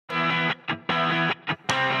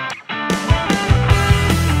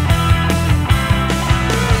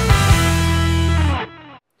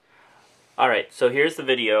Alright, so here's the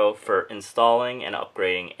video for installing and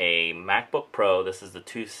upgrading a MacBook Pro. This is the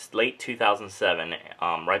late 2007,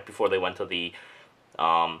 right before they went to the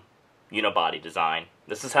unibody design.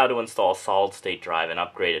 This is how to install a solid-state drive and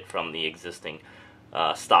upgrade it from the existing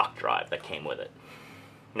stock drive that came with it.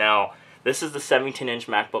 Now, this is the 17-inch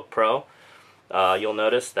MacBook Pro. You'll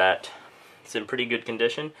notice that it's in pretty good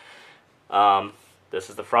condition. This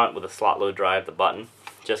is the front with a slot load drive, the button.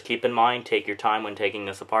 Just keep in mind, take your time when taking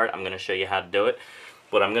this apart. I'm going to show you how to do it.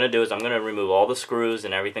 What I'm going to do is I'm going to remove all the screws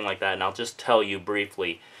and everything like that, and I'll just tell you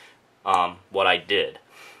briefly what I did.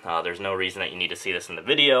 There's no reason that you need to see this in the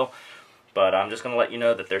video, but I'm just going to let you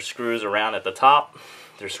know that there's screws around at the top.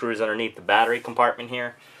 There's screws underneath the battery compartment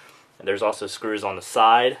here. And there's also screws on the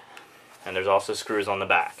side, and there's also screws on the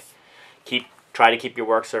back. Try to keep your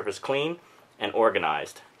work surface clean and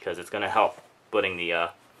organized, because it's going to help putting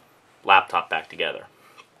the laptop back together.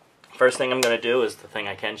 First thing I'm going to do is the thing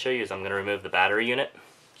I can show you is I'm going to remove the battery unit.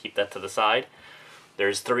 Keep that to the side.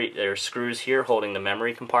 There's screws here holding the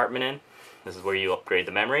memory compartment in. This is where you upgrade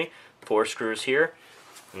the memory. 4 screws here.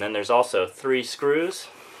 And then there's also 3 screws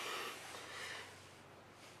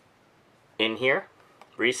in here,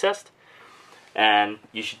 recessed. And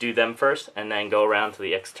you should do them first and then go around to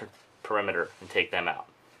the external perimeter and take them out.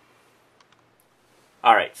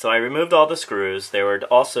 Alright, so I removed all the screws. There were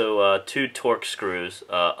also 2 Torx screws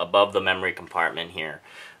above the memory compartment here.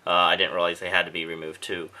 I didn't realize they had to be removed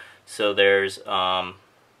too. So there's 4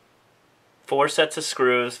 sets of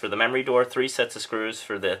screws for the memory door, 3 sets of screws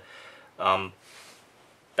for the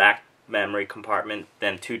back memory compartment,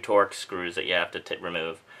 then 2 Torx screws that you have to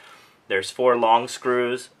remove. There's 4 long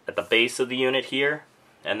screws at the base of the unit here,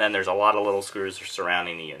 and then there's a lot of little screws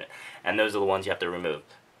surrounding the unit, and those are the ones you have to remove.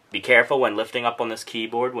 Be careful when lifting up on this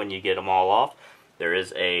keyboard when you get them all off. There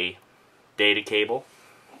is a data cable.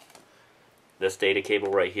 This data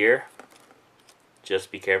cable right here.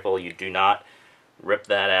 Just be careful you do not rip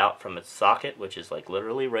that out from its socket, which is like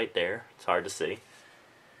literally right there. It's hard to see.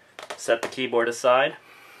 Set the keyboard aside.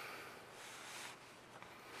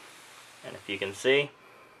 And if you can see,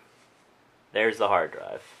 there's the hard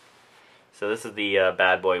drive. So this is the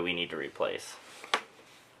bad boy we need to replace.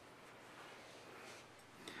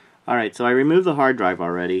 Alright, so I removed the hard drive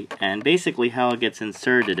already, and basically how it gets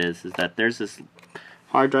inserted is that there's this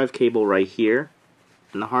hard drive cable right here,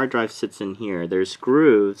 and the hard drive sits in here. There's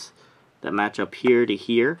screws that match up here to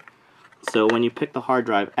here. So when you pick the hard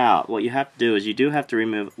drive out, what you have to do is you do have to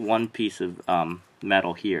remove one piece of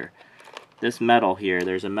metal here. This metal here,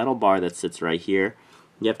 there's a metal bar that sits right here.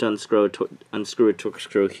 You have to unscrew a Torx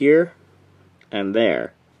screw here and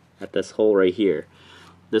there, at this hole right here.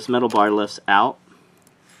 This metal bar lifts out,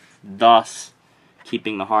 thus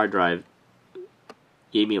keeping the hard drive,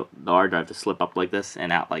 to slip up like this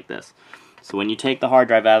and out like this. So when you take the hard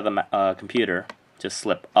drive out of the computer, just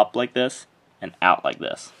slip up like this and out like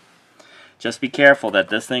this. Just be careful that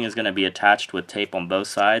this thing is going to be attached with tape on both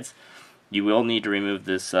sides. You will need to remove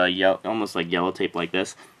this almost like yellow tape like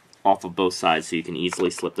this off of both sides so you can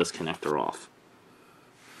easily slip this connector off.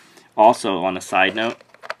 Also, on a side note,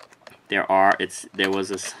 there was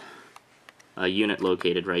this unit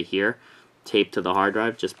located right here, taped to the hard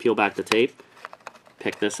drive. Just peel back the tape,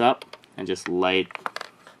 pick this up, and just lay it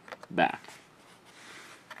back.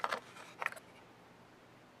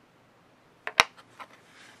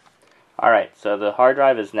 Alright, so the hard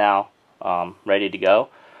drive is now ready to go.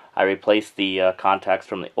 I replaced the contacts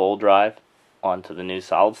from the old drive onto the new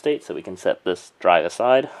solid state, so we can set this drive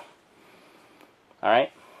aside.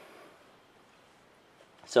 Alright,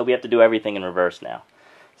 so we have to do everything in reverse now.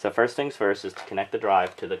 So first things first is to connect the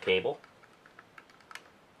drive to the cable.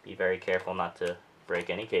 Be very careful not to break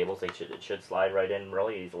any cables. It should slide right in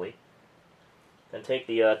really easily. Then take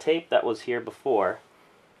the tape that was here before,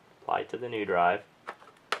 apply it to the new drive,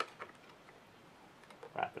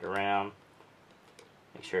 wrap it around,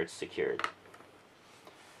 make sure it's secured.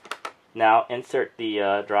 Now insert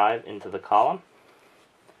the drive into the column,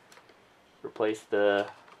 replace the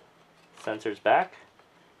sensors back.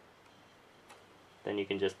 Then you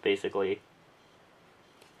can just basically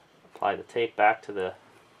apply the tape back to the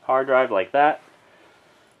hard drive like that,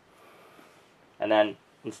 and then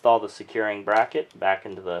install the securing bracket back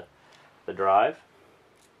into the drive.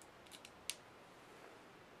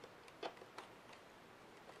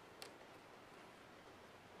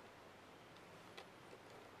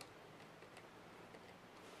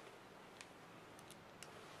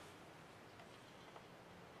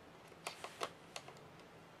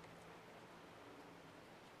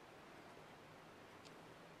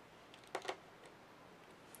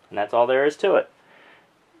 And that's all there is to it.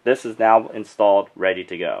 This is now installed, ready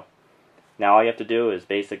to go. Now all you have to do is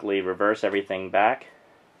basically reverse everything back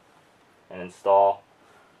and install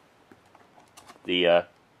the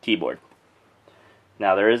keyboard.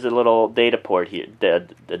 Now there is a little data port here,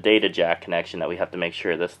 the data jack connection that we have to make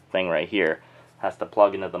sure this thing right here has to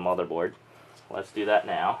plug into the motherboard. Let's do that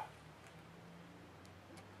now.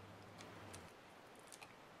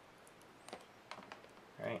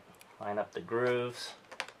 Alright, line up the grooves.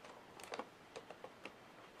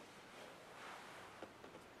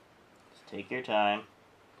 Just take your time.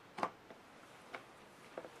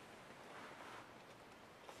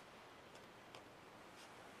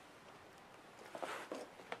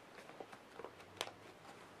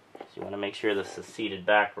 So you want to make sure this is seated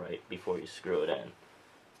back right before you screw it in.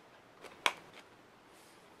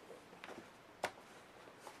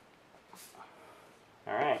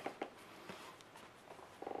 Alright.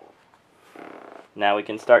 Now we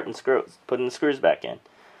can start putting the screws back in.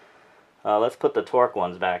 Let's put the torque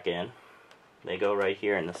ones back in. They go right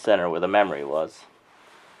here in the center where the memory was.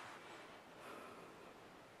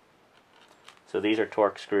 So these are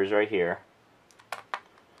torque screws right here.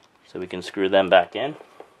 So we can screw them back in.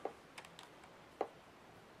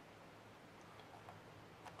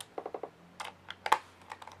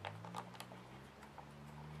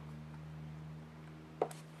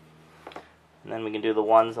 And then we can do the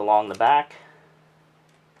ones along the back.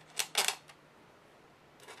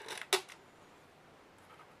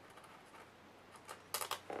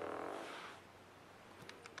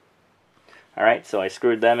 Alright, so I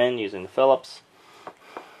screwed them in using the Phillips.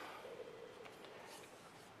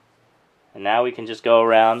 And now we can just go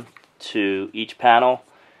around to each panel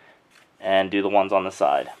and do the ones on the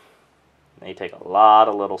side. They take a lot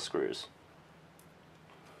of little screws.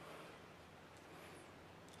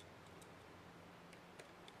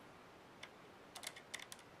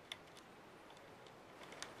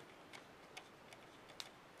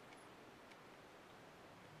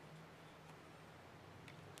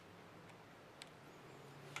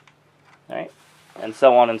 Alright, and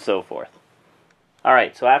so on and so forth.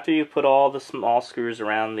 Alright, so after you put all the small screws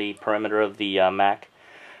around the perimeter of the Mac,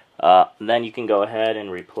 then you can go ahead and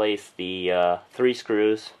replace the 3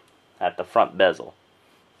 screws at the front bezel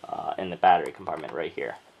in the battery compartment right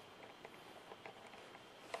here.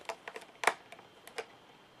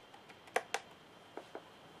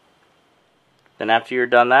 Then after you're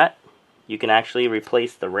done that, you can actually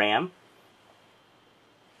replace the RAM.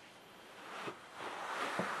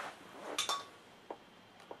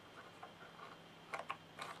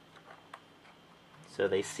 So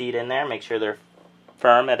they seat in there, make sure they're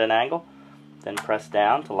firm at an angle, then press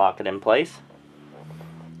down to lock it in place.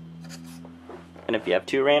 And if you have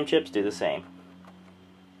 2 RAM chips, do the same.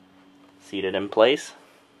 Seat it in place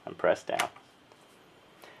and press down.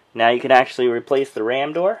 Now you can actually replace the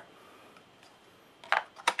RAM door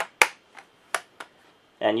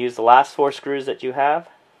and use the last 4 screws that you have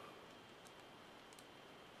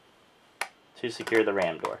to secure the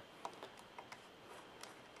RAM door.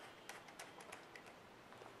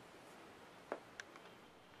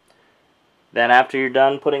 Then after you're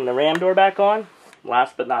done putting the RAM door back on,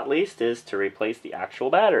 last but not least is to replace the actual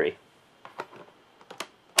battery.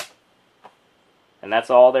 And that's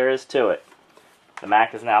all there is to it. The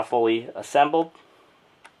Mac is now fully assembled.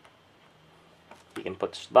 You can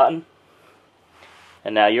push the button.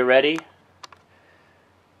 And now you're ready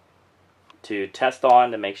to test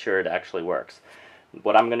on to make sure it actually works.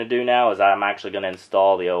 What I'm going to do now is I'm actually going to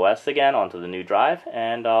install the OS again onto the new drive,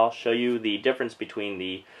 and I'll show you the difference between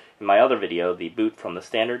in my other video, the boot from the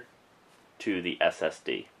standard to the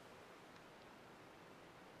SSD.